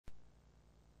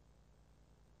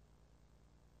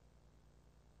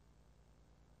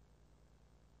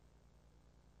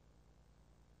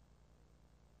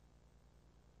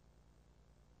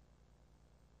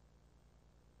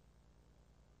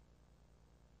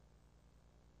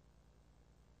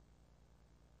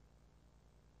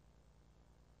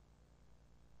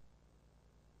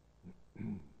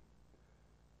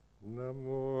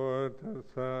Namo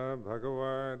tassa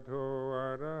bhagavato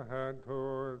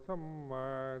arahato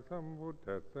samma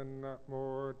sambuddhassa.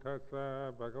 Namo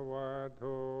tassa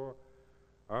bhagavato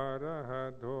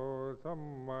arahato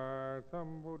samma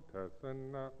sambuddhassa.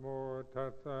 Namo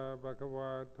tassa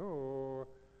bhagavato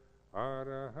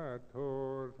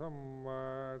arahato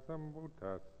samma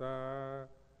sambuddhassa.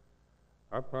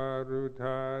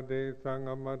 Aparuta de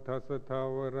sangamatassa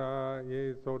tawara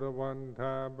ye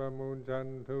sodavanta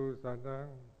bamunjantu sadang.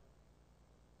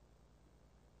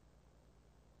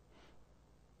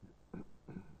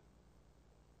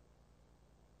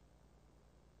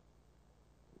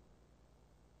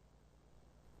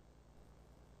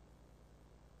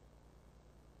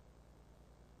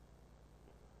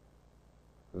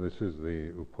 This is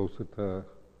the Uposatha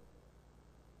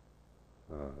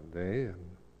day,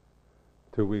 and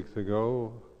 2 weeks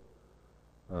ago,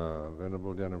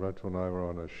 Venerable Janaraja and I were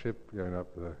on a ship going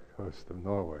up the coast of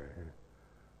Norway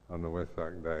on the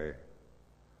Wesak Day,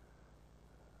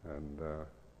 and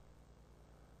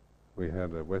we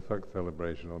had a Wesak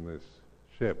celebration on this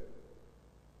ship,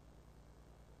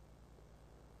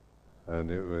 and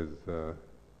it was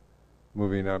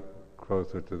moving up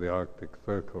closer to the Arctic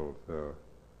Circle, so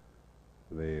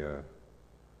the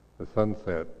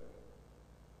sunset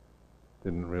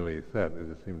didn't really set. It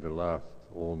just seemed to last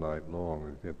all night long.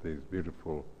 You get these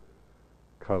beautiful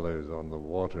colors on the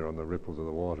water, on the ripples of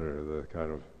the water. The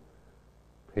kind of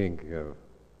pink,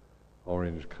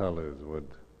 orange colors would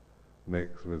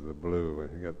mix with the blue,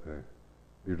 and you get the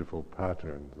beautiful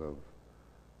patterns of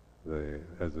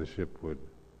as the ship would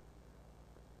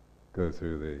go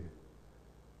through the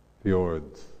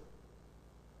fjords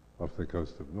off the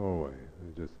coast of Norway.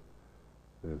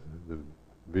 There's the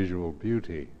visual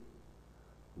beauty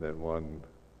that one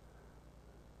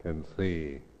can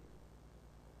see.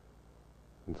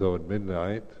 And so at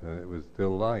midnight, it was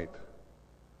still light.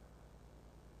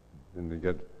 And you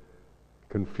get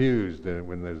confused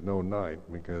when there's no night,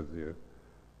 because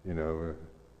you're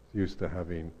used to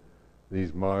having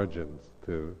these margins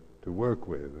to work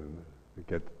with, and it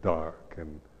gets dark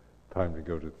and time to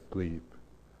go to sleep.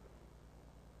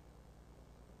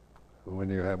 When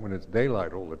it's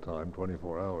daylight all the time,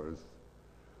 24 hours,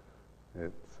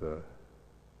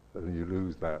 you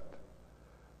lose that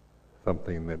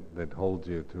something that holds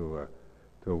you to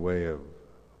a way of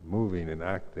moving and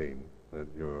acting that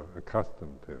you're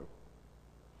accustomed to.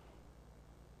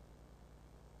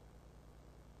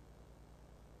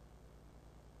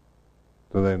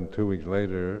 So then 2 weeks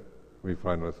later, we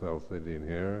find ourselves sitting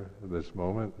here at this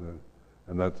moment,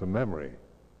 and that's a memory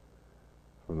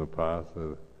from the past.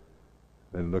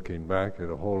 Then looking back at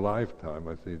a whole lifetime,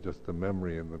 I see just a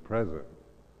memory in the present.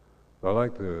 So I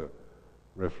like to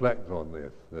reflect on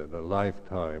this, that a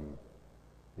lifetime,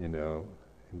 in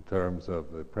terms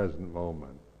of the present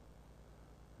moment.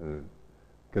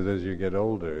 Because as you get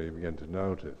older, you begin to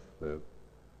notice that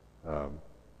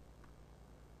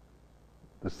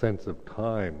the sense of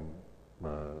time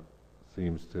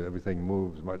everything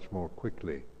moves much more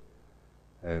quickly,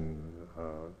 and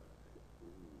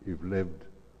you've lived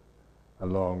a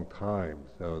long time,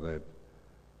 so that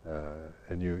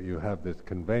and you have this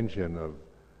convention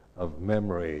of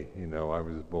memory. I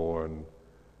was born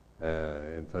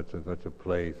in such and such a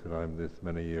place, and I'm this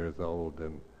many years old,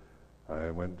 and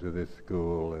I went to this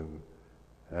school,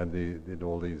 and did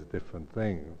all these different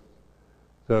things.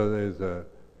 So there's a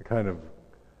kind of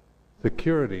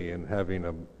security in having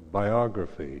a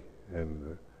biography,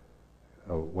 and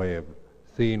a way of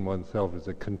seeing oneself as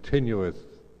a continuous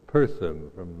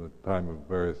person from the time of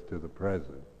birth to the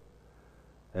present,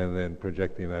 and then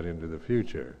projecting that into the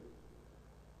future.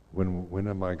 When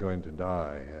am I going to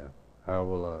die? How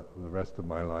will the rest of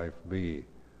my life be?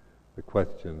 The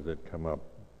questions that come up,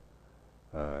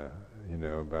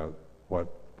 about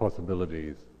what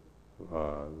possibilities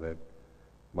that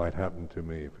might happen to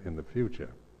me in the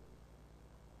future.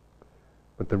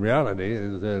 But the reality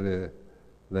is that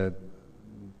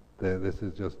this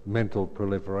is just mental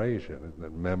proliferation, isn't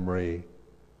it? Memory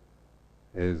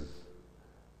is,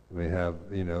 we have,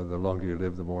 the longer you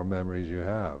live, the more memories you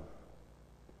have.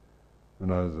 When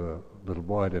I was a little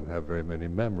boy, I didn't have very many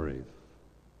memories,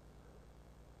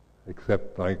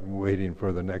 except like waiting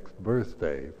for the next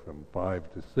birthday from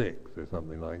 5 to 6 or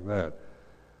something like that.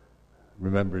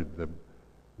 Remembered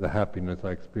the happiness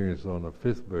I experienced on the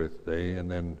 5th birthday,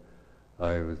 and then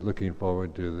I was looking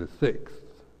forward to the 6th.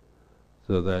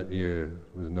 So that year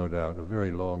was no doubt a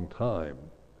very long time,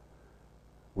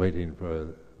 waiting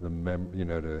for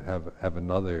to have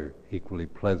another equally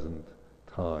pleasant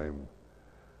time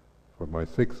for my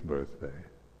 6th birthday.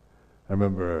 I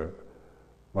remember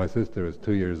my sister was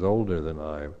 2 years older than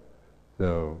I,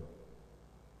 So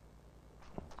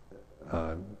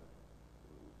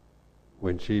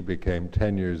when she became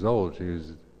 10 years old, she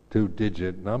was a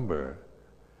 2-digit number,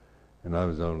 and I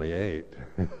was only 8.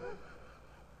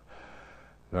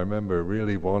 I remember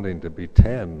really wanting to be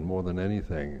 10 more than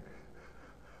anything.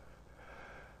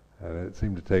 And it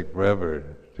seemed to take forever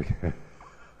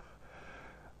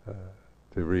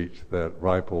to reach that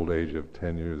ripe old age of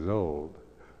 10 years old.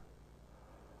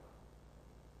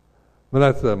 But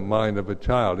that's the mind of a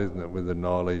child, isn't it, with the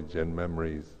knowledge and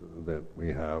memories that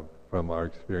we have from our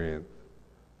experience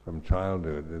from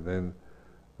childhood. And then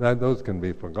those can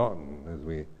be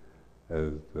forgotten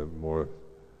as the more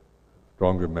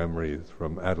stronger memories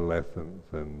from adolescence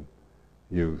and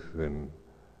youth and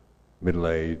middle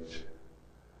age,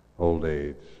 old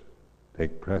age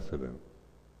take precedence.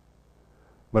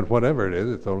 But whatever it is,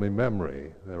 it's only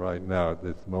memory. Right now, at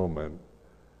this moment,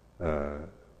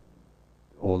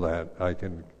 all that I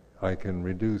can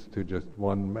reduce to just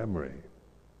one memory,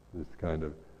 this kind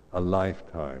of a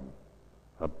lifetime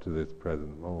up to this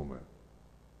present moment.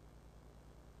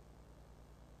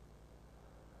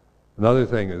 Another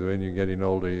thing is when you're getting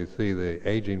older, you see the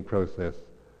aging process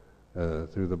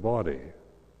through the body.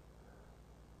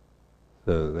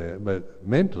 But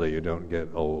mentally, you don't get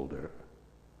older.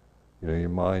 Your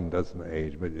mind doesn't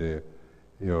age, but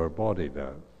your body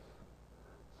does.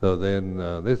 So then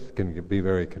this can be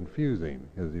very confusing,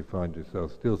 because you find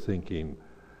yourself still thinking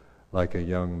like a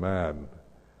young man,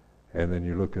 and then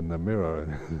you look in the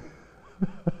mirror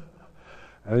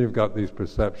and you've got these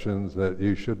perceptions that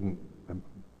you shouldn't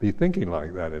be thinking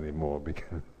like that anymore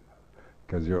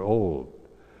because you're old.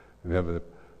 You have the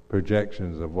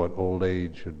projections of what old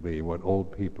age should be, what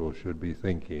old people should be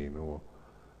thinking, or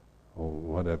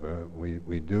whatever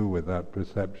we do with that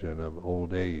perception of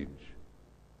old age.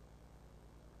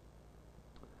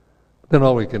 Then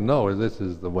all we can know is this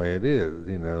is the way it is,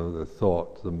 the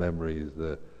thoughts, the memories,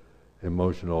 the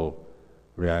emotional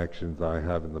reactions I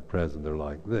have in the present are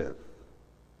like this.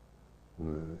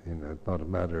 It's not a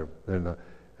matter of,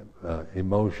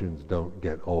 emotions don't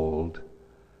get old,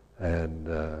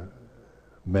 and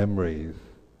memories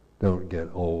don't get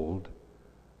old.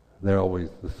 They're always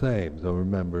the same. So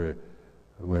remember,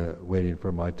 waiting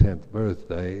for my 10th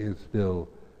birthday is still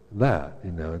that.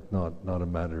 It's not a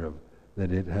matter of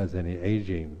that it has any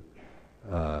aging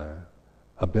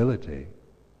ability.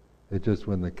 It's just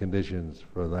when the conditions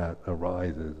for that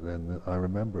arises, then I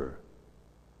remember.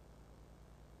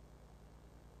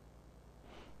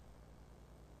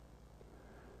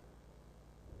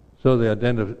 So the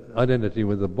identity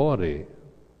with the body,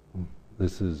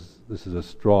 this is a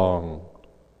strong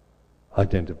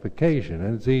identification,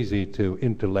 and it's easy to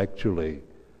intellectually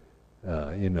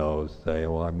say,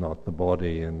 well, I'm not the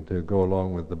body, and to go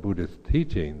along with the Buddhist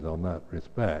teachings on that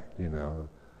respect, the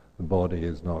body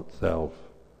is not self.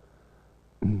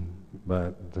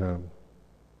 But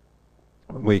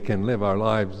we can live our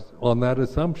lives on that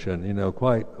assumption,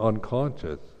 quite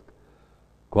unconscious,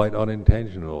 quite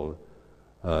unintentional,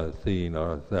 seeing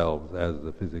ourselves as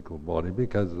the physical body,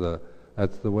 because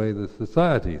that's the way the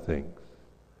society thinks.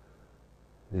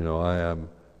 I am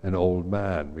an old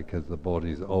man because the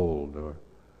body's old, or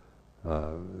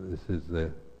this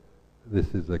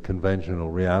is the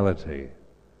conventional reality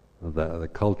of the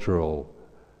cultural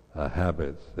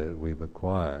habits that we've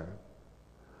acquired.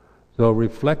 So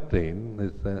reflecting,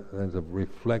 this sense of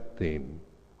reflecting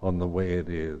on the way it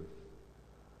is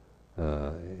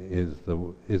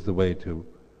the way to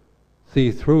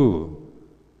see through,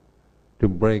 to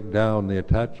break down the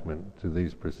attachment to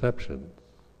these perceptions.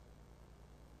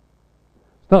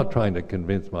 It's not trying to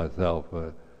convince myself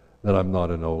that I'm not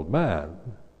an old man.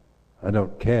 I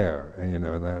don't care,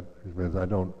 that because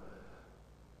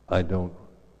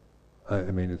I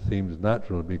mean, it seems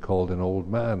natural to be called an old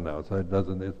man now, so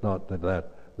it's not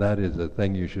that is a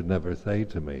thing you should never say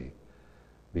to me,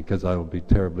 because I will be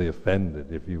terribly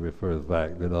offended if you refer to the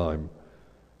fact that I'm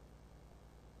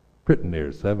pretty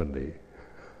near 70.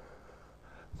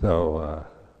 So,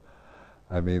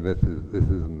 I mean, this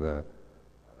isn't.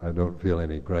 I don't feel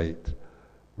any great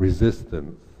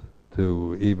resistance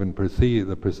to even perceive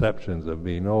the perceptions of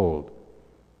being old,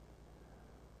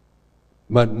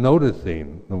 but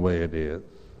noticing the way it is,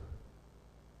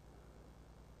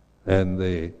 and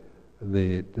the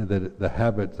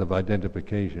habits of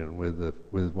identification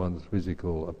with one's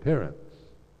physical appearance.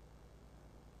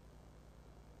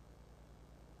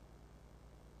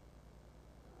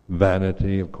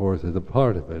 Vanity, of course, is a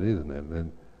part of it, isn't it?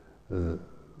 And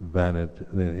vanity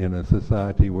in a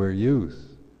society where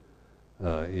youth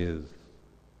is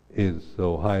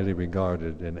so highly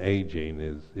regarded, and aging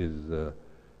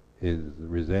is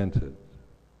resented.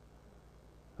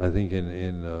 I think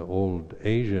in old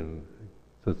Asian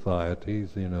societies,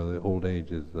 the old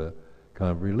age is the kind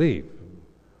of relief.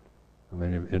 I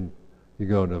mean, you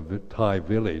go to a Thai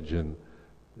village and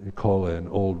you call an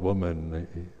old woman,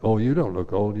 "Oh, you don't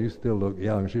look old, you still look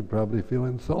young," she'd probably feel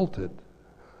insulted.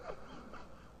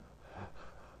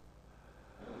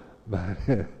 But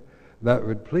that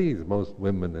would please most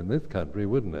women in this country,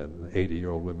 wouldn't it?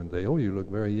 80-year-old women say, "Oh, you look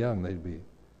very young," they'd be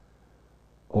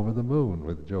over the moon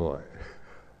with joy.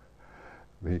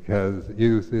 Because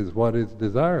youth is what is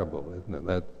desirable, isn't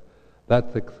it?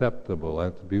 That's acceptable,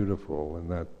 that's beautiful,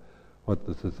 and that's what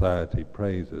the society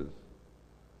praises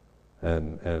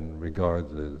and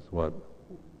regards as what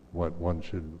one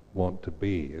should want to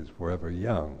be, is forever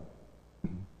young.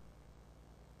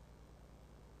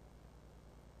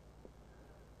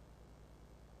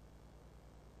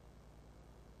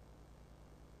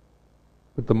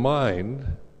 But the mind,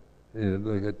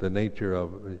 look at the nature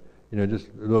of, just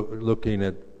looking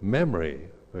at memory,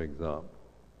 for example.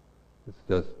 It's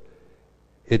just,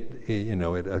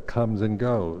 it comes and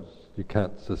goes. You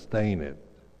can't sustain it.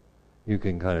 You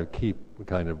can kind of keep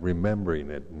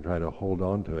remembering it and try to hold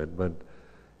on to it, but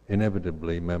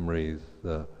inevitably memories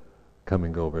come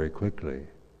and go very quickly.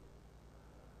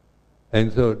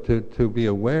 And so to be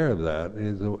aware of that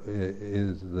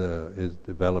is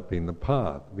developing the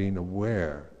path, being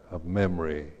aware of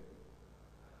memory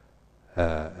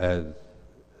as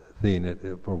seeing it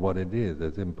for what it is,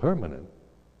 as impermanent.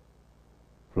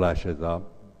 Flashes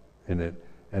up in it,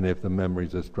 and if the memory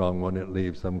is a strong one, it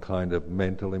leaves some kind of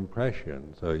mental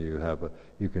impression. So you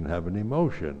can have an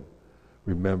emotion,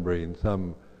 remembering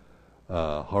some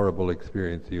horrible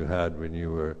experience you had when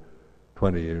you were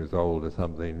 20 years old or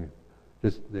something.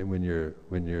 Just when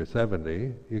you're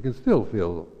 70, you can still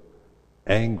feel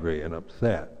angry and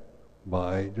upset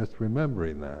by just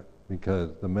remembering that,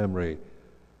 because the memory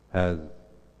has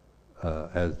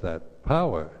that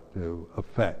power to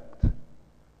affect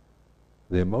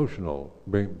the emotional,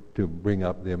 bring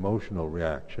up the emotional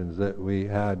reactions that we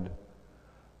had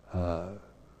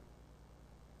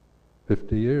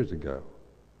 50 years ago.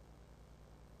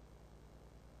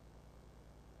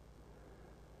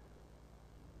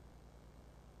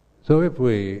 So if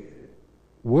we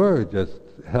were just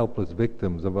helpless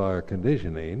victims of our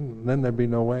conditioning, then there'd be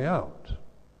no way out.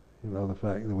 The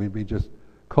fact that we'd be just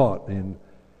caught in,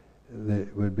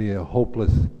 it would be a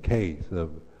hopeless case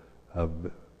of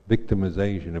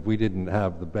victimization. If we didn't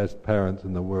have the best parents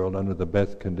in the world under the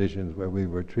best conditions, where we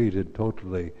were treated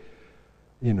totally,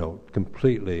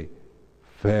 completely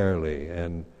fairly,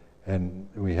 and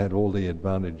we had all the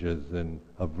advantages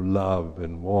of love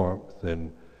and warmth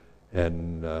and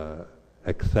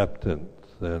acceptance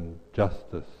and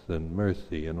justice and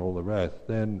mercy and all the rest,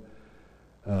 then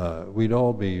we'd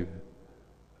all be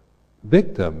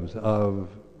victims of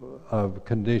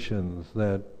conditions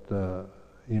that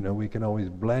we can always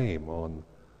blame on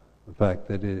the fact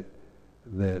that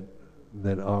the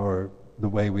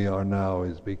way we are now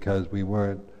is because we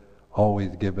weren't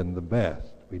always given the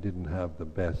best. We didn't have the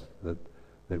best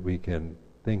that we can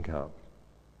think of.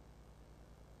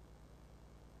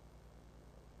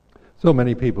 So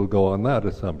many people go on that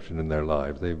assumption in their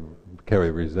lives. They carry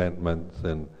resentments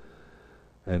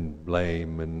and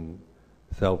blame and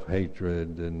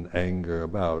self-hatred and anger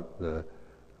about the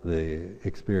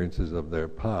experiences of their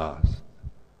past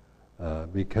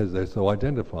because they're so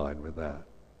identified with that.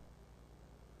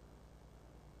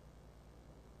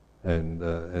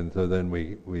 And so then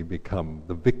we become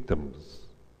the victims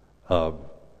of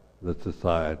the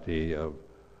society of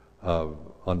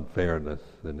unfairness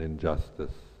and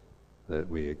injustice that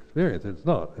we experience. It's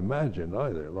not imagined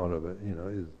either. A lot of it,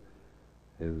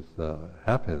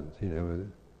 happens.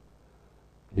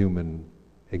 Human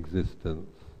existence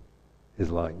is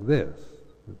like this.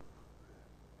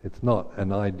 It's not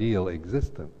an ideal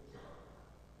existence,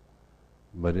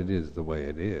 but it is the way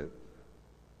it is.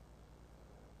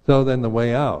 So then the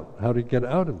way out, how to get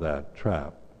out of that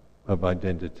trap of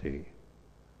identity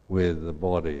with the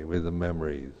body, with the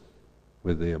memories,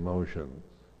 with the emotions.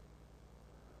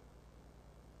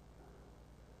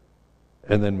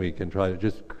 And then we can try to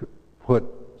just put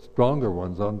stronger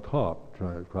ones on top,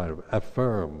 try to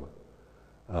affirm,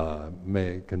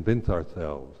 convince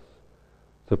ourselves,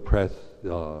 suppress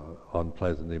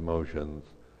unpleasant emotions,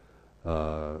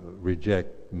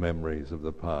 reject memories of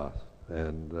the past,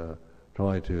 and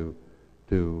try to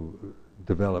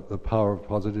develop the power of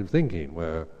positive thinking,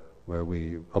 where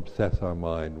we obsess our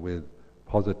mind with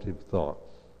positive thoughts.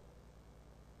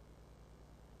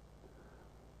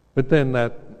 But then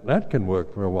that can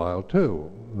work for a while too.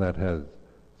 That has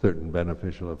certain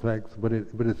beneficial effects, but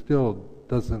it still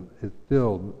doesn't. It's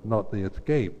still not the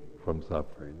escape from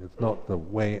suffering. It's not the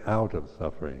way out of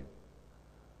suffering.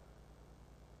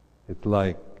 It's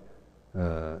like,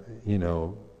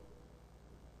 Ajahn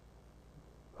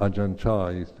Chah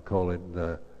used to call it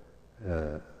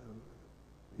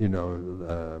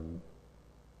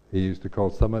he used to call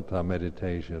samatha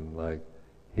meditation like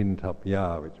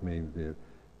hintapya, which means you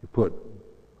put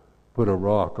a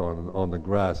rock on the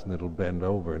grass and it'll bend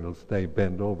over, and it'll stay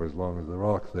bent over as long as the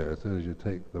rock's there. As soon as you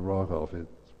take the rock off, it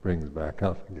springs back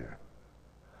up again.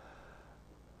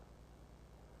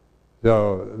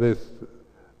 So this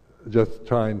just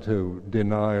trying to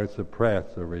deny or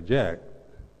suppress or reject,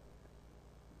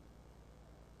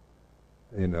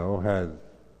 has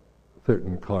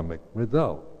certain karmic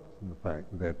results. In the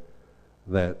fact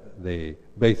that the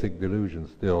basic delusion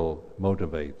still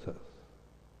motivates us.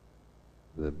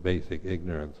 The basic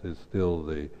ignorance is still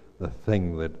the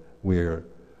thing that we're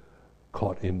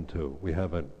caught into. We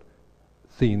haven't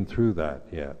seen through that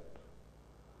yet.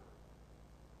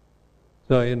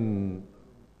 So in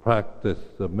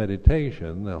practice of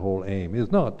meditation, the whole aim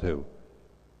is not to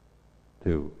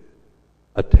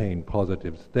attain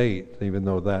positive states, even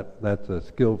though that's a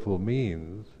skillful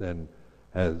means and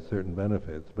has certain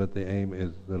benefits, but the aim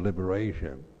is the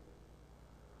liberation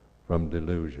from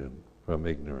delusion, from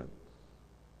ignorance.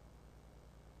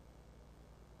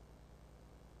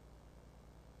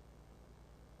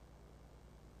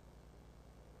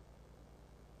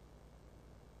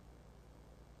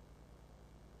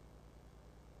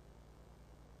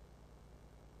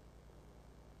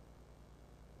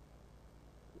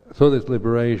 So this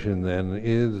liberation then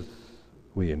is,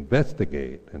 we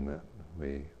investigate in that.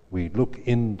 We look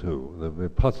into the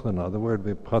vipassana. The word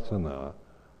vipassana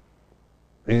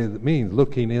means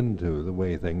looking into the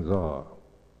way things are.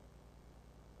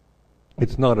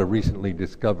 It's not a recently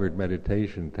discovered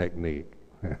meditation technique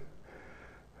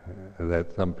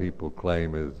that some people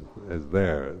claim as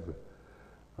theirs.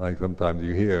 Like sometimes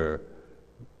you hear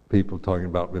people talking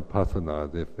about vipassana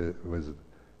as if it was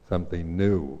something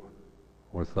new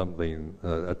or something,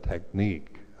 a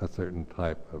technique, a certain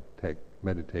type of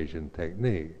meditation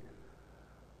technique.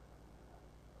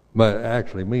 But it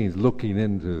actually means looking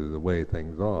into the way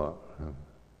things are.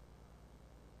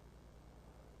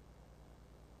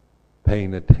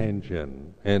 Paying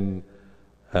attention and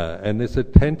this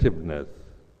attentiveness.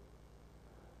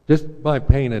 Just by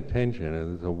paying attention,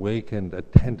 there's awakened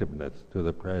attentiveness to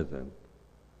the present.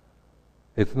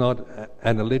 It's not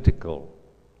analytical,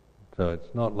 so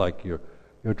it's not like you're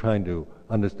trying to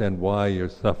understand why you're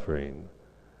suffering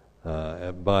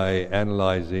by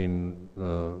analyzing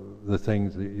the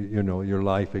things that your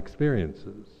life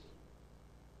experiences.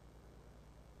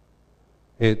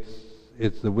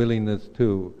 It's the willingness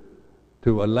to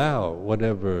allow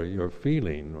whatever you're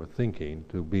feeling or thinking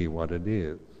to be what it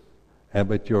is,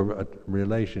 but your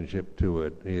relationship to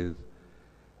it is,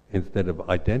 instead of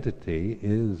identity,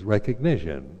 is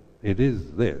recognition. It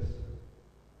is this.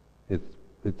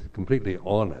 It's completely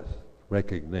honest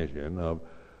recognition of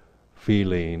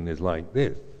feeling is like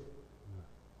this.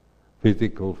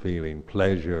 Physical feeling,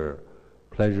 pleasurable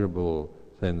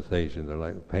sensations are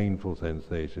like, painful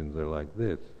sensations are like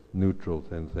this. Neutral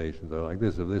sensations are like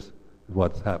this. So this is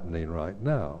what's happening right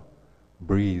now.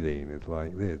 Breathing is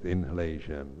like this.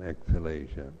 Inhalation,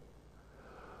 exhalation.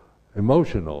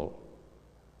 Emotional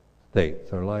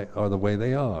states are the way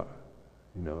they are.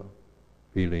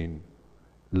 Feeling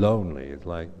lonely is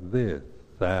like this.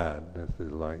 Sadness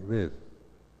is like this.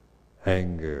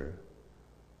 Anger,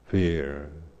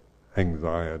 fear,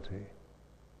 anxiety.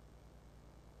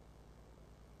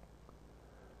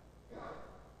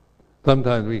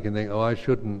 Sometimes we can think, I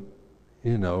shouldn't,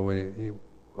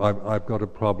 I've got a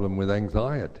problem with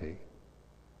anxiety.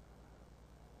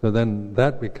 So then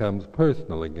that becomes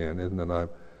personal again, isn't it?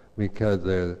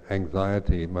 Because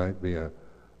anxiety might be a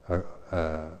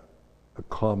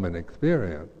common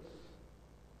experience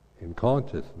in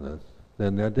consciousness,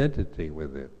 then the identity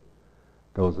with it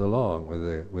goes along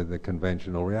with the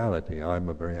conventional reality. I'm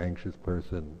a very anxious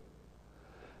person.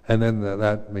 And then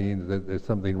that means that there's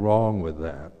something wrong with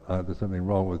that. There's something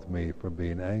wrong with me for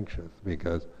being anxious,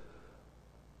 because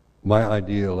my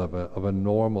ideal of a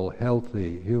normal,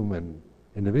 healthy human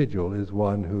individual is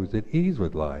one who's at ease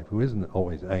with life, who isn't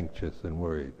always anxious and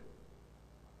worried.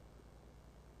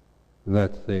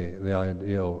 That's the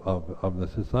ideal of the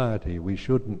society. We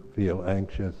shouldn't feel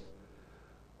anxious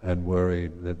and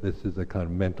worried that this is a kind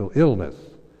of mental illness,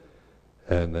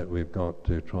 and that we've got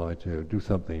to try to do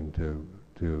something to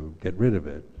get rid of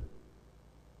it.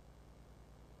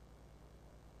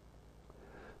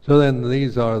 So then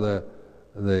these are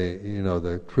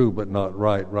the true but not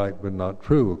right, right but not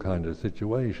true kind of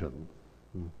situation.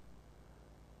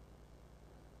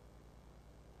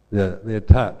 The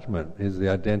attachment is the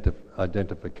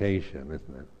identification,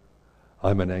 isn't it?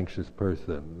 I'm an anxious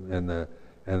person,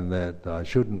 and that I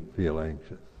shouldn't feel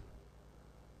anxious.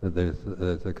 That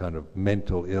there's a kind of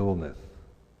mental illness.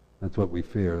 That's what we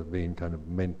fear, being kind of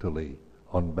mentally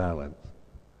unbalanced.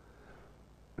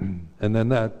 And then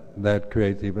that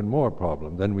creates even more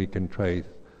problem. Then we can trace,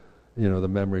 the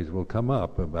memories will come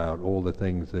up about all the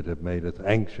things that have made us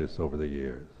anxious over the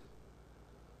years.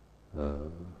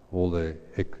 All the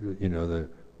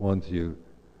once you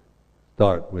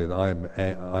start with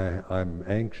I'm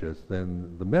anxious,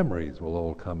 then the memories will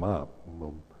all come up,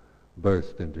 will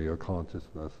burst into your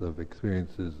consciousness of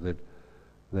experiences that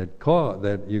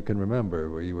you can remember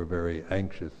where you were very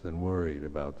anxious and worried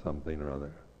about something or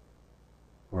other,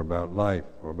 or about life,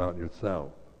 or about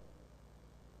yourself.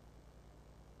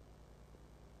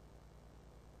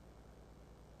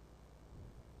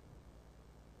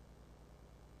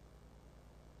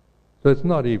 So it's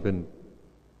not even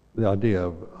the idea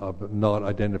of not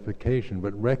identification,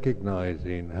 but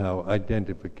recognizing how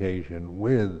identification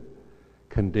with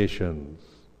conditions,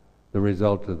 the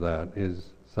result of that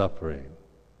is suffering.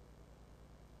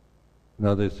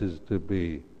 Now this is to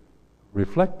be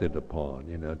reflected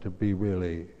upon, to be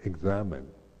really examined.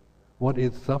 What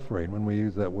is suffering? When we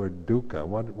use that word dukkha,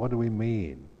 what do we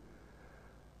mean?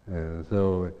 And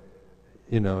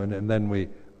then we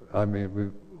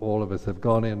all of us have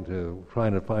gone into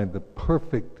trying to find the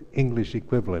perfect English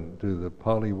equivalent to the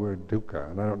Pali word dukkha,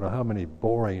 and I don't know how many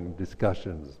boring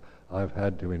discussions I've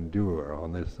had to endure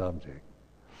on this subject.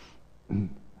 And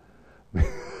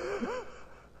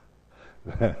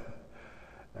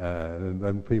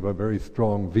people have very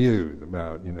strong views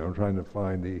about, trying to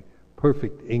find the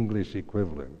perfect English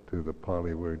equivalent to the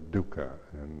Pali word dukkha,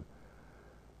 and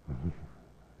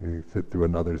you sit through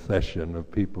another session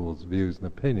of people's views and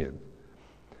opinions.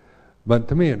 But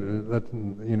to me,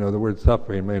 the word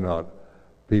suffering may not,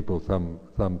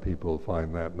 some people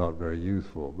find that not very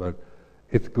useful, but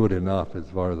it's good enough as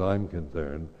far as I'm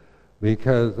concerned,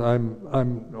 because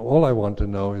all I want to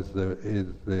know is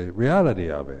the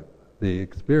reality of it, the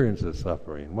experience of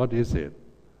suffering. What is it?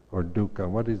 Or dukkha,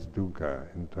 what is dukkha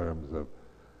in terms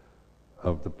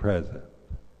of the present?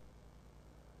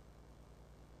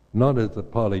 Not as the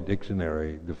Pali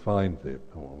dictionary defines it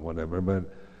or whatever, but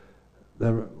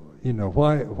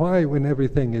why when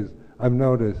everything is, I've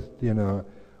noticed,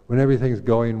 when everything's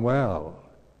going well,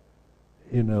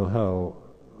 how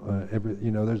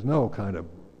there's no kind of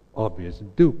obvious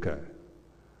dukkha.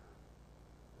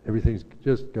 Everything's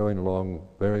just going along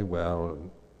very well,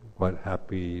 and quite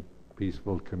happy,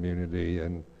 peaceful community,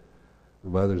 and the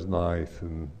weather's nice,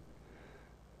 and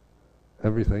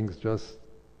everything's just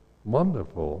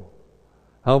wonderful.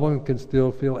 How one can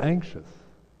still feel anxious?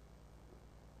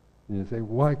 You say,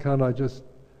 why can't I just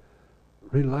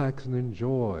relax and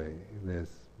enjoy this?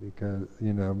 Because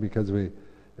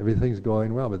everything's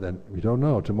going well, but then we don't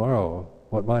know tomorrow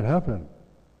what might happen.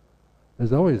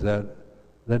 There's always that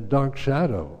dark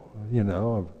shadow,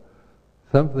 of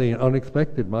something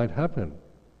unexpected might happen,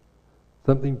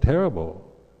 something terrible,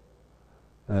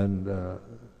 and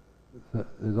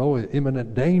there's always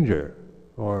imminent danger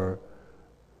or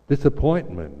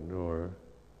disappointment or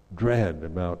dread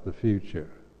about the future.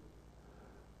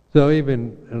 So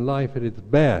even in life at its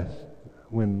best,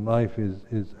 when life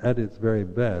is at its very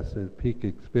best, its peak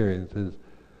experiences,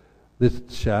 this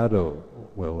shadow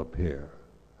will appear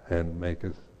and make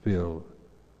us feel,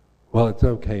 well, it's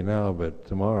okay now, but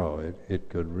tomorrow it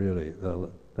could really,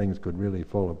 things could really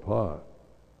fall apart.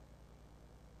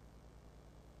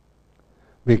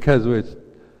 Because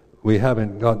we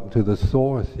haven't gotten to the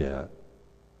source yet.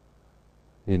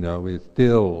 We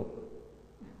still,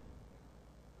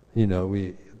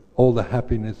 all the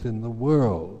happiness in the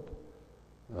world,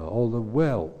 all the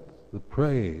wealth, the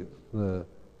praise, the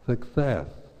success,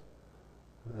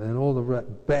 and all the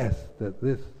best that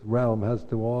this realm has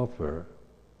to offer.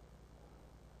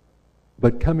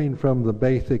 But coming from the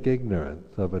basic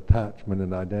ignorance of attachment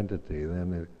and identity,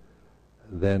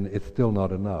 then it's still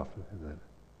not enough, is it?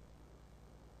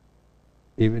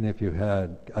 Even if you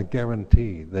had a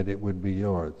guarantee that it would be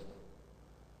yours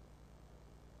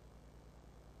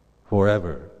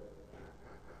forever,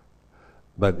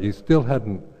 but you still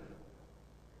hadn't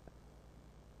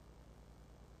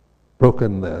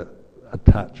broken the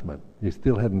attachment, you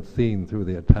still hadn't seen through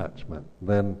the attachment,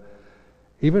 then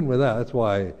even with that, that's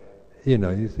why,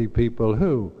 you see people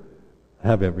who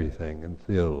have everything and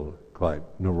feel quite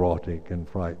neurotic and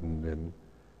frightened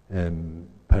and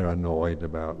paranoid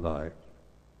about life.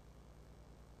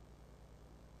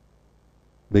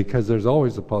 because there's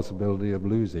always the possibility of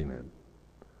losing it.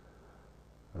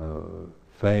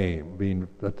 Fame, being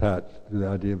attached to the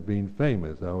idea of being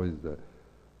famous, always the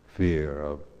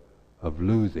fear of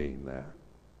losing that,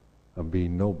 of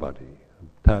being nobody.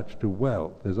 Attached to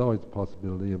wealth, there's always the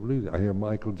possibility of losing. I hear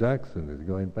Michael Jackson is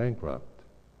going bankrupt.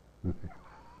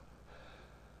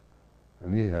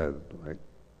 And he has like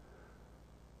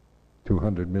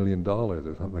 $200 million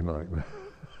or something like that.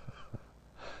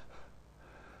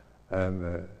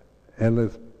 And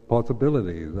endless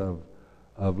possibilities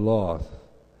of loss.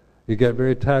 You get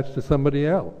very attached to somebody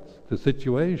else, to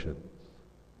situations.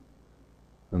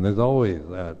 And there's always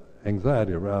that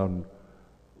anxiety around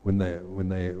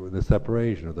the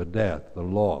separation or the death, the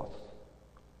loss.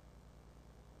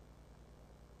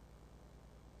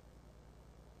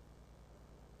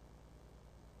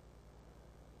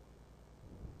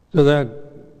 So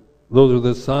those are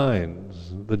the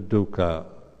signs, the dukkha.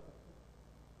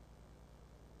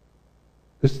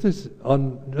 This is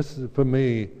for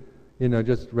me,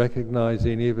 just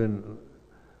recognizing even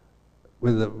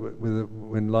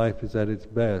when life is at its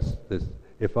best,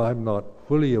 if I'm not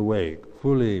fully awake,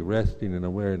 fully resting in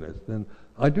awareness, then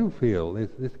I do feel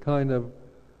this kind of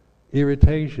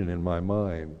irritation in my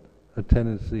mind, a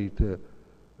tendency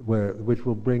which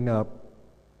will bring up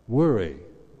worry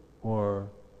or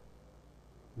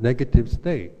negative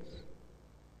states,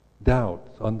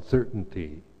 doubts,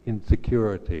 uncertainty,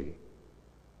 insecurity,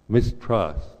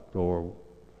 mistrust, or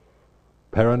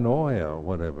paranoia, or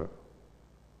whatever.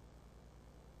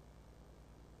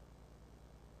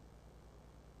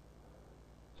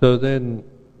 So then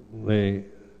the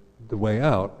way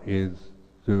out is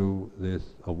through this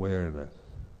awareness.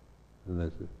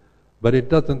 But it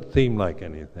doesn't seem like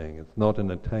anything. It's not an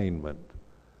attainment.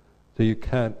 So you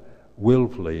can't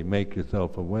willfully make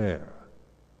yourself aware.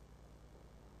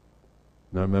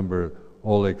 And I remember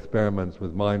all the experiments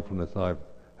with mindfulness I've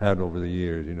had over the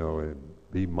years,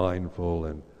 be mindful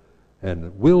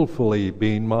and willfully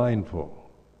being mindful.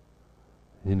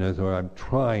 So I'm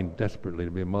trying desperately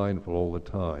to be mindful all the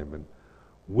time and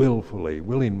willfully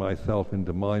willing myself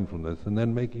into mindfulness and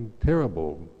then making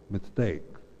terrible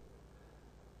mistakes.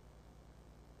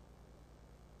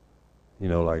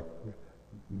 Like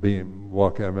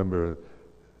walking, I remember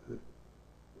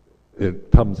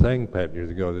at Tam Sangpat years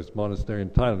ago, this monastery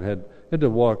in Thailand, had to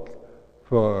walk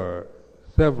for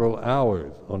several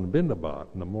hours on Bindabat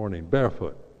in the morning,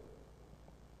 barefoot.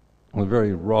 A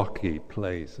very rocky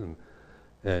place,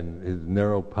 and his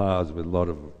narrow paths with a lot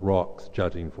of rocks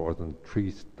jutting forth and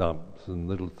tree stumps and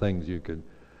little things you could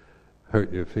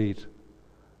hurt your feet.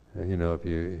 If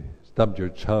you stubbed your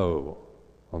toe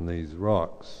on these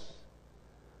rocks.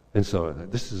 And so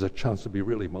this is a chance to be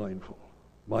really mindful.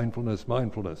 Mindfulness.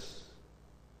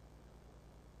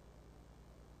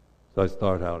 So I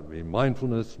start out being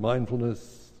mindfulness, and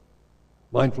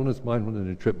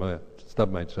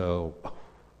stub my toe.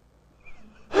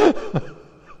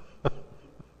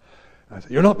 I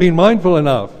said, "You're not being mindful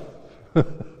enough."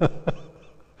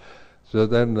 So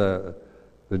then the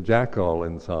jackal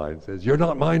inside says, "You're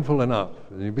not mindful enough.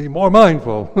 You be more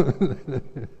mindful."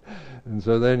 And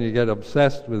so then you get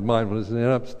obsessed with mindfulness and end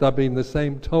up stubbing the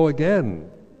same toe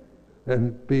again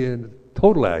and be in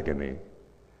total agony.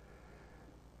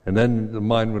 And then the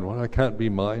mind would, I can't be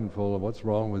mindful, and what's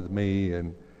wrong with me?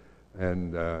 And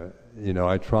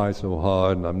I try so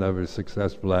hard and I'm never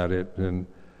successful at it. And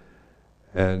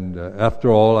after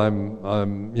all,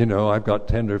 I've got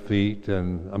tender feet,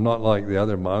 and I'm not like the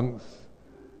other monks.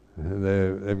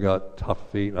 They've got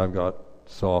tough feet, and I've got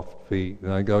soft feet,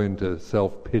 and I go into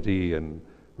self-pity and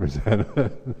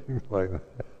resentment, things like that,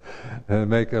 and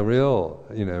make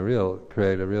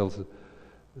create a real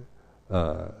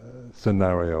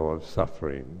scenario of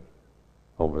suffering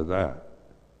over that.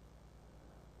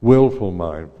 Willful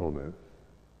mindfulness.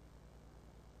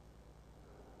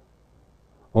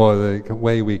 Or the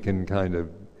way we can kind of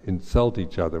insult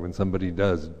each other when somebody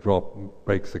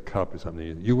breaks a cup or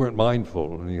something. You weren't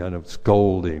mindful, in a kind of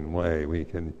scolding way we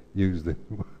can use the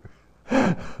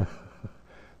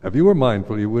If you were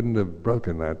mindful, you wouldn't have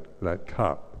broken that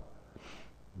cup.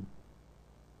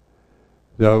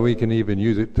 So we can even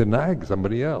use it to nag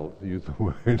somebody else, use the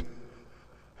word,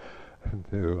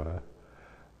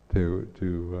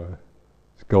 to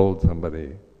scold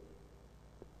somebody.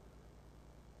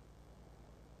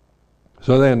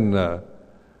 So then, I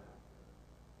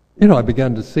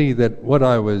began to see that what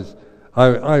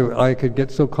I could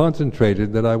get so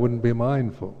concentrated that I wouldn't be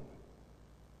mindful.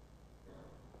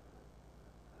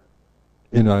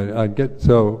 I'd get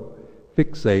so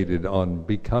fixated on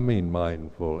becoming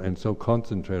mindful and so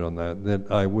concentrate on that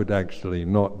I would actually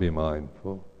not be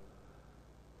mindful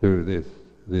through this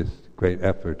this great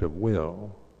effort of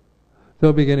will.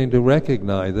 So beginning to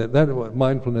recognize that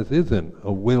mindfulness isn't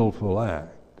a willful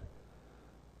act.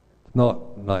 It's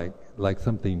not like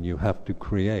something you have to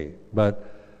create,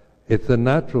 but it's a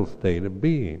natural state of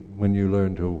being when you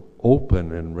learn to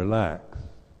open and relax.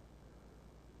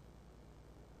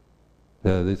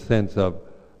 This sense of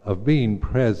being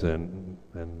present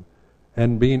and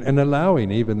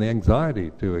allowing even the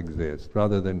anxiety to exist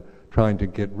rather than trying to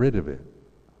get rid of it.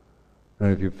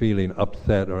 And if you're feeling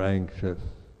upset or anxious,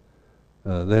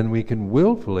 then we can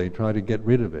willfully try to get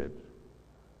rid of it,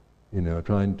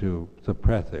 trying to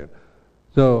suppress it.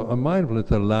 So a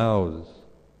mindfulness allows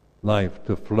life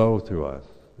to flow through us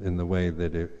in the way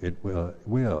that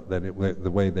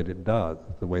the way that it does,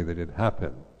 the way that it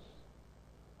happens.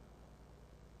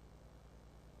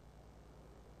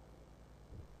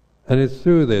 And it's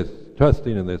through this,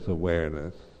 trusting in this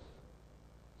awareness,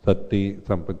 sati,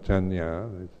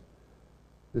 sampajanya,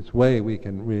 this way we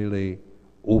can really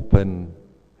open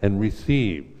and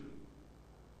receive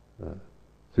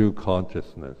through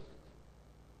consciousness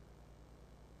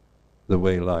the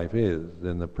way life is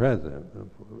in the present,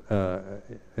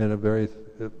 and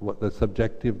the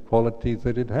subjective qualities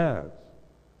that it has,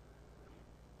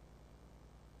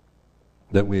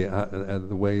 that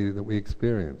the way that we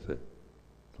experience it,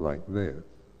 like this.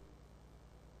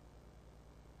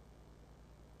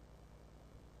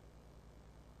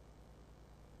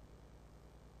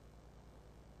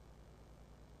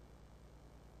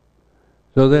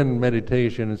 So then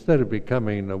meditation, instead of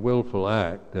becoming a willful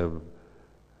act of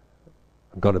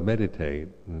I've got to meditate,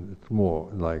 it's more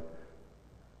like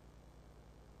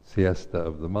siesta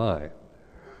of the mind.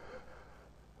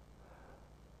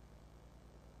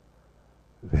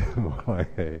 More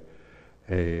like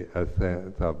a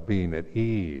sense of being at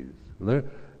ease,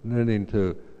 learning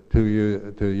to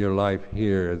your life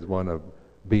here as one of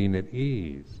being at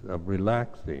ease, of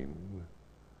relaxing.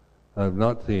 I've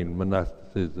not seen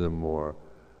monasticism or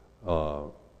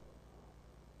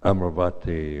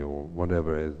Amaravati or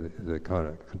whatever is a kind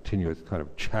of continuous kind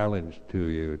of challenge to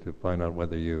you to find out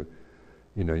whether you've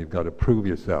got to prove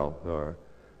yourself or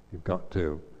you've got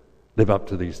to live up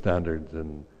to these standards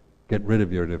and get rid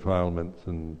of your defilements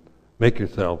and make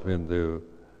yourself into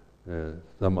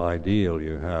some ideal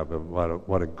you have of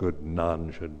what a good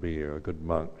nun should be or a good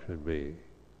monk should be.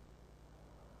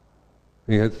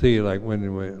 You can see, like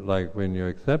when you're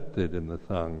accepted in the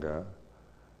sangha,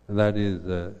 that is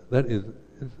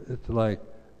it's like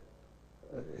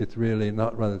it's really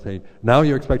not rather saying now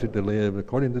you're expected to live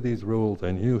according to these rules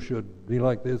and you should be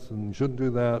like this and you shouldn't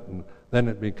do that, and then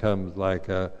it becomes like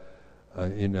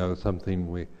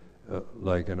something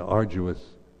like an arduous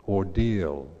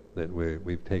ordeal that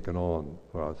we've taken on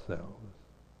for ourselves.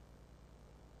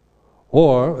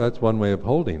 Or that's one way of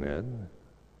holding it.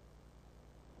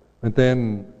 But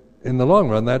then, in the long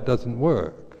run, that doesn't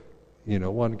work.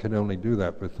 One can only do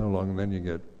that for so long, and then you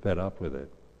get fed up with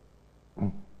it.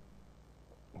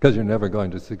 Because you're never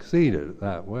going to succeed at it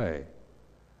that way.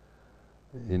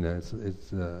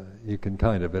 You can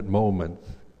kind of, at moments,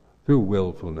 through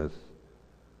willfulness,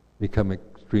 become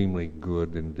extremely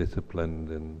good and disciplined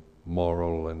and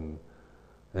moral and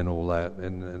all that,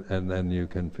 and then you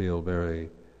can feel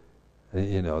very,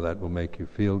 that will make you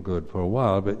feel good for a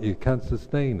while, but you can't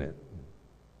sustain it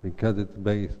because it's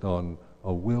based on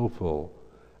a willful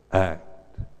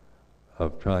act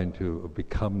of trying to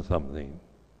become something.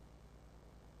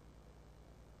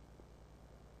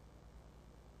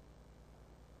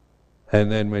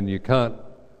 And then when you can't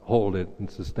hold it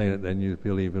and sustain it, then you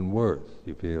feel even worse.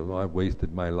 You feel, I've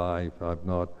wasted my life, I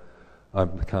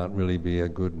can't really be a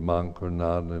good monk or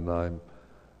nun, and I'm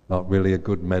not really a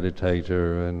good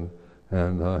meditator, and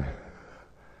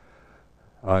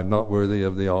I'm not worthy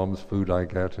of the alms food I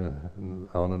get, and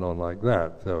on like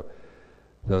that. So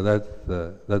that's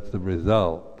the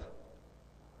result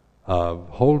of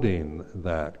holding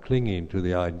that, clinging to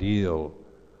the ideal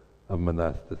of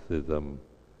monasticism,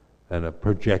 and of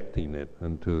projecting it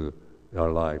into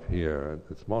our life here at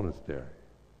this monastery.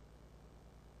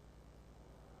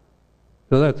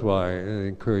 So that's why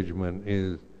encouragement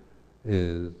is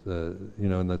in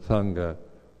the Sangha,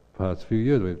 past few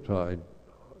years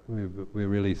we've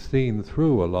really seen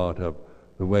through a lot of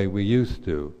the way we used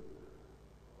to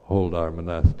hold our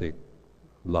monastic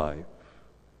life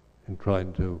and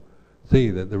trying to see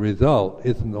that the result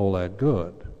isn't all that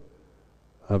good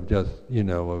of just,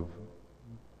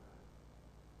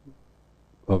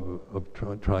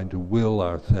 trying to will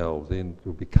ourselves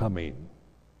into becoming.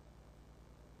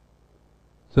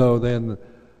 So then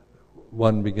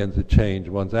one begins to change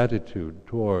one's attitude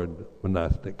toward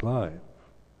monastic life,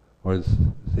 or is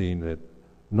seeing it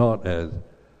not as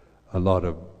a lot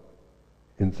of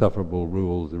insufferable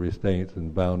rules, restraints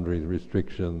and boundaries,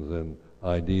 restrictions and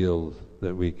ideals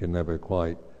that we can never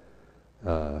quite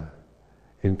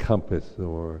encompass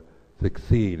or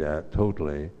succeed at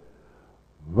totally.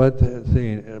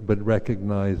 But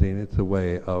recognizing it's a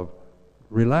way of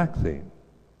relaxing,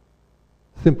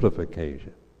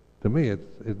 simplification. To me,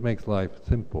 it makes life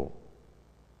simple.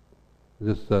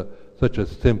 Just such a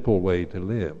simple way to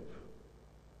live.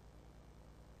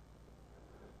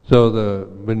 So the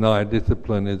Vinaya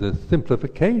discipline is a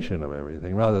simplification of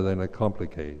everything rather than a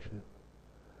complication,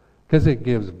 because it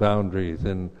gives boundaries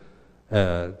and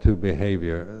to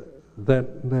behavior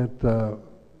that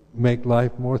make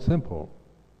life more simple.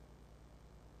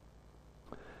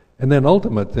 And then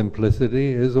ultimate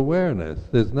simplicity is awareness.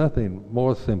 There's nothing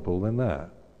more simple than that.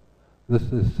 This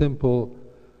is simple,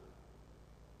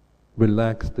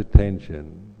 relaxed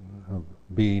attention of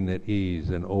being at ease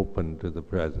and open to the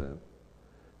present.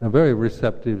 A very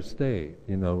receptive state,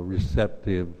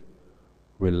 receptive,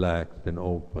 relaxed and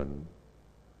open.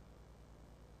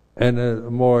 And the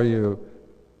more you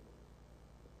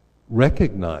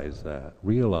recognize that,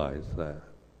 realize that,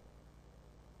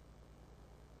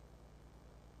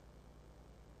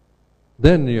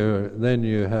 then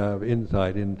you have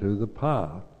insight into the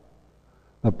path.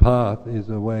 The path is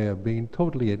a way of being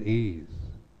totally at ease.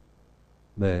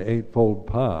 The Eightfold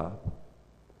Path,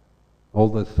 all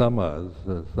the samas,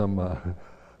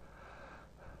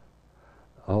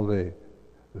 all the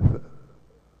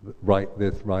right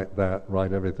this, right that,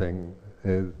 right everything,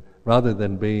 is rather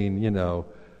than being,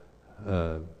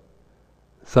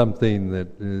 something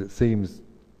that seems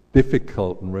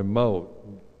difficult and remote,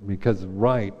 because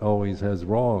right always has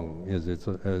wrong.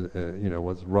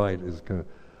 What's right is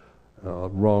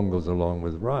wrong goes along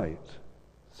with right.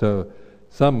 So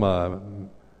sama,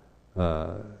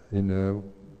 how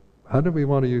do we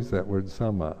want to use that word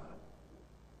sama?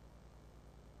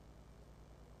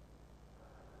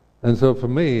 And so for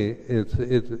me, it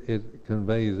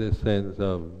conveys this sense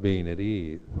of being at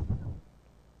ease,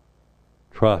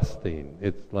 trusting.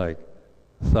 It's like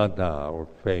saddha or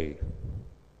faith.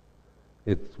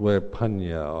 It's where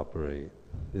panya operates.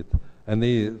 And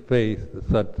the faith,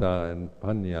 saddha, and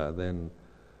panya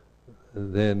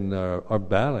then are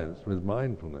balanced with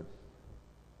mindfulness,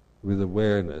 with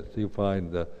awareness. You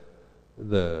find the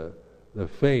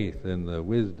faith and the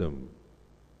wisdom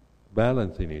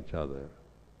balancing each other.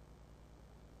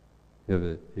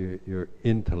 Your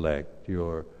intellect,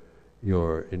 your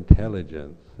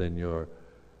intelligence, and your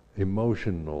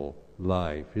emotional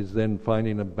life is then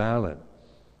finding a balance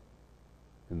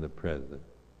in the present.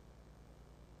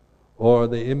 Or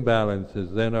the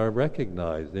imbalances then are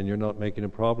recognized, and you're not making a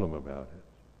problem about it.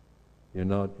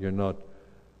 You're not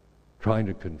trying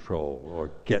to control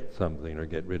or get something or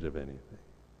get rid of anything.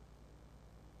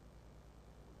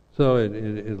 So it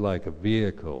is like a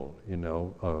vehicle,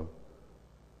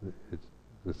 it's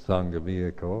the Sangha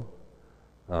vehicle.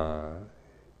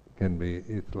 Can be,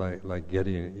 it's like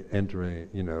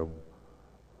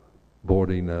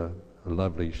boarding a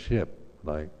lovely ship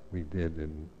like we did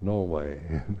in Norway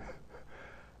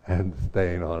and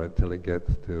staying on it till it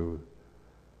gets to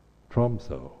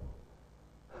Tromsø.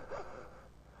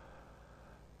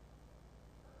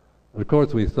 Of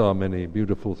course, we saw many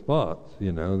beautiful spots. We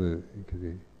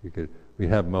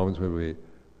have moments where we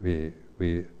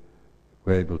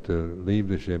were able to leave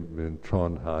the ship in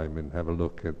Trondheim and have a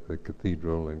look at the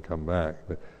cathedral and come back.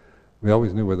 But we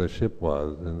always knew where the ship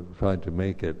was and tried to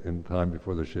make it in time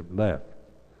before the ship left,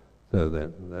 so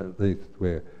that at least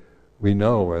we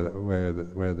know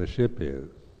where the ship is.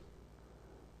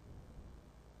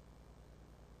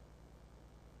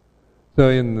 So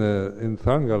in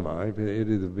Sangha life, it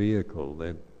is a vehicle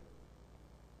that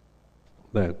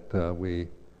we,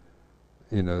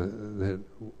 that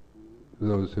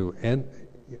those who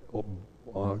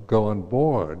go on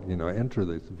board, enter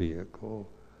this vehicle,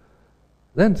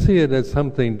 then see it as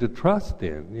something to trust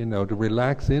in, to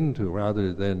relax into,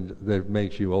 rather than that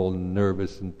makes you all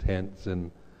nervous and tense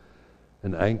and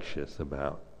anxious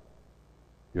about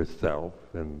yourself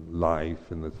and life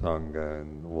and the Sangha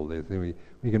and all this. And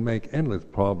we can make endless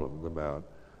problems about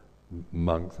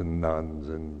monks and nuns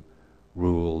and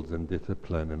rules and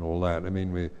discipline and all that. I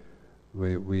mean,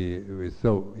 we're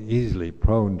so easily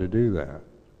prone to do that.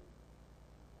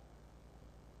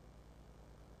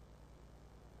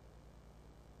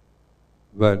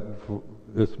 But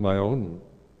this is my own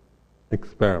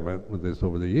experiment with this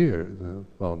over the years. I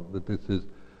found that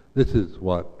this is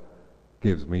what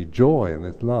gives me joy in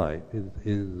this life,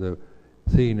 is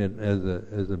seeing it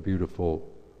as a beautiful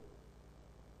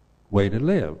way to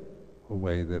live, a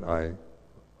way that I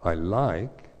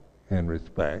like and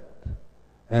respect,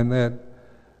 and that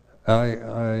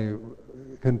I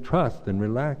can trust and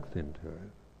relax into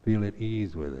it, feel at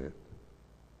ease with it.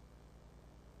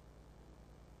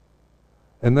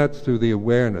 And that's through the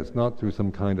awareness, not through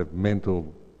some kind of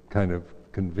mental, kind of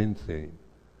convincing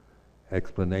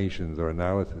explanations or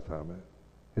analysis of it.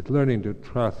 It's learning to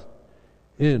trust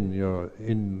in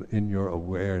your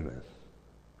awareness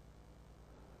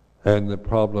and the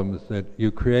problems that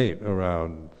you create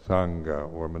around Sangha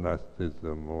or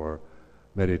monasticism or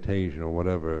meditation or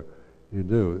whatever you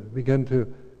do. Begin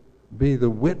to be the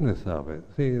witness of it.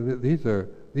 See, these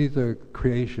are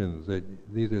creations,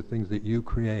 these are things that you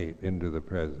create into the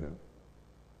present.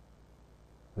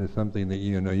 There's something that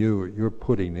you're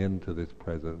putting into this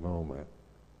present moment.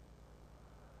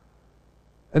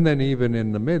 And then even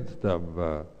in the midst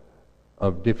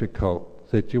of difficult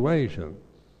situations,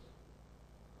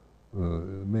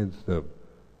 in the midst of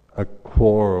a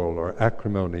quarrel or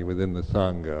acrimony within the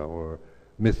Sangha or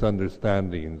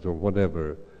misunderstandings or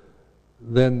whatever,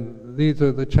 then these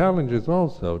are the challenges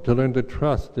also, to learn to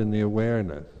trust in the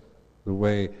awareness, the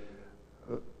way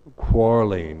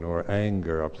quarreling or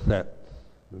anger upsets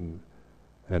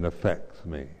and affects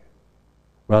me,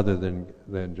 rather than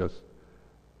just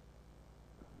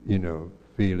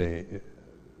feeling,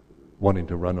 wanting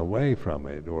to run away from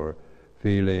it, or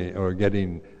feeling, or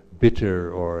getting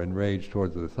bitter or enraged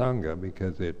towards the Sangha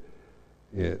because it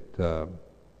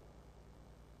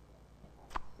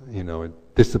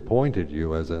disappointed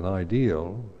you as an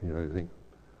ideal. You think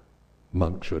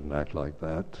monks shouldn't act like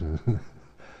that,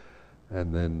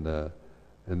 and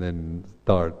then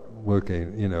start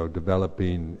working,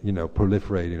 developing,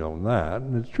 proliferating on that.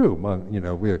 And it's true,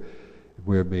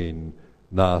 we're being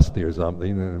nasty or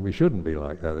something, and we shouldn't be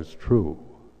like that. It's true.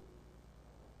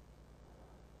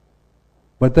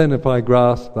 But then if I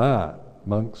grasp that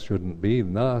monks shouldn't be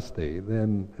nasty,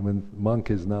 then when monk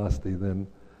is nasty,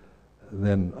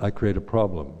 then I create a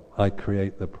problem. I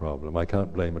create the problem. I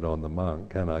can't blame it on the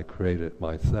monk, and I create it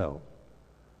myself.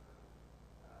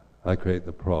 I create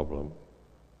the problem.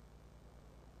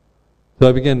 So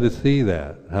I begin to see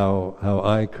that, how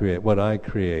I create, what I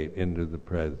create into the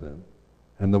present,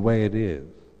 and the way it is,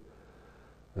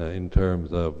 in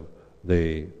terms of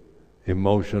the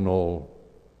emotional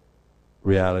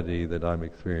reality that I'm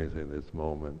experiencing in this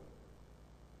moment,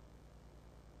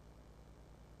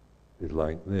 is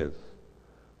like this.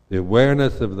 The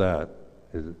awareness of that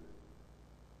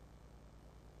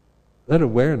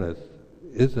awareness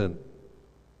isn't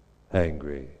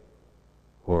angry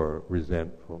or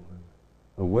resentful.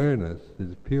 Awareness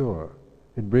is pure.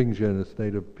 It brings you in a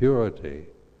state of purity,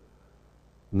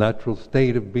 natural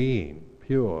state of being,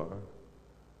 pure.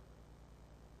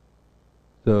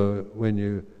 So when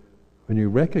you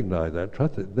recognize that,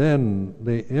 trust it, then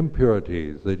the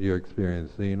impurities that you're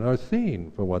experiencing are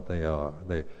seen for what they are.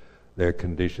 They're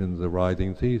conditions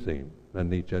arising, ceasing,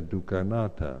 anicca, dukkha,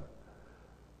 anatta.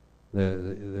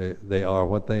 They are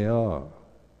what they are.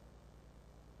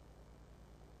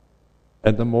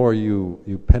 And the more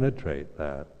you penetrate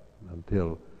that,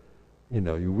 until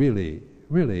you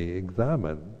really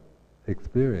examine,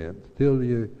 experience, till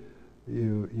you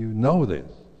know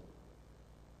this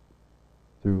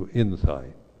through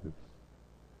insight,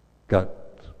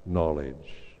 gut knowledge.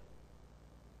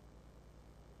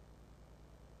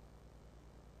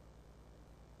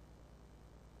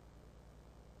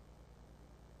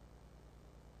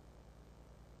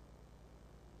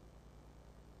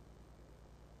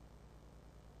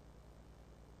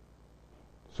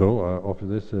 So I offer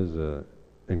this as an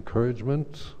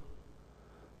encouragement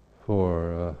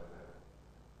for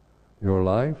your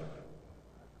life,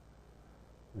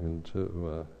 and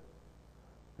to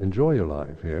enjoy your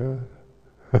life here.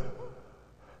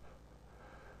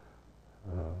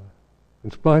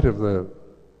 In spite of the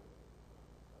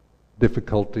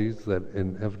difficulties that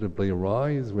inevitably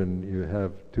arise when you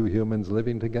have two humans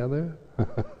living together.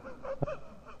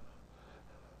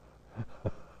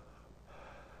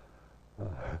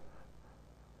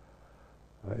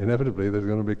 Inevitably there's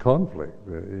going to be conflict.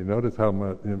 You notice how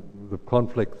much the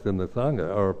conflicts in the Sangha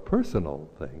are personal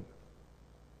things.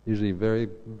 Usually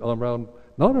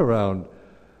not around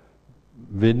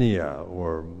vinaya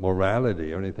or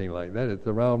morality or anything like that. It's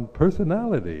around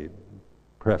personality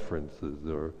preferences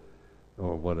or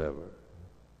whatever,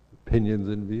 opinions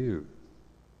and views.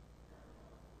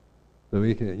 So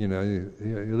we can,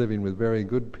 you're living with very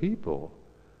good people,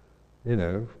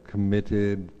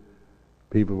 committed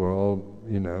people who are all,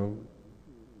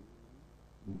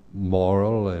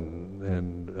 moral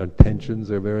and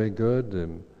intentions are very good,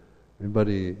 and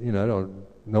everybody, I don't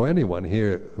know anyone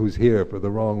here who's here for the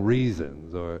wrong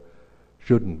reasons or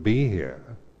shouldn't be here.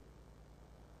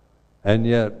 And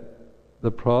yet,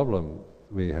 the problems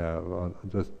we have are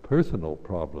just personal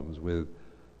problems with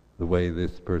the way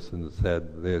this person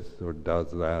said this or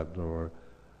does that or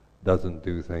doesn't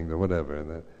do things or whatever.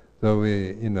 And so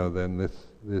we, then this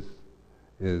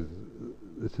is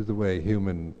the way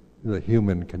the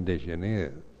human condition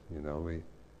is.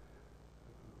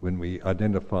 When we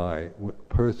identify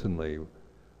personally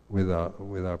with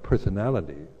our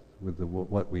personalities, with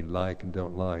what we like and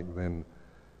don't like,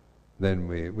 then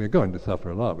we're going to suffer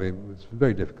a lot. It's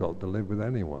very difficult to live with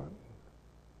anyone,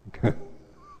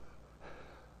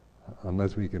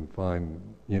 unless we can find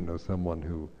someone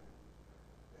who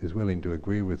is willing to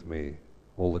agree with me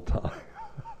all the time.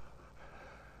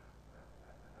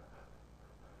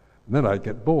 And then I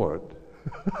get bored.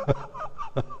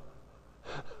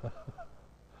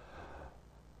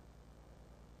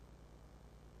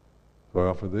 So I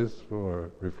offer this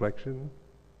for reflection.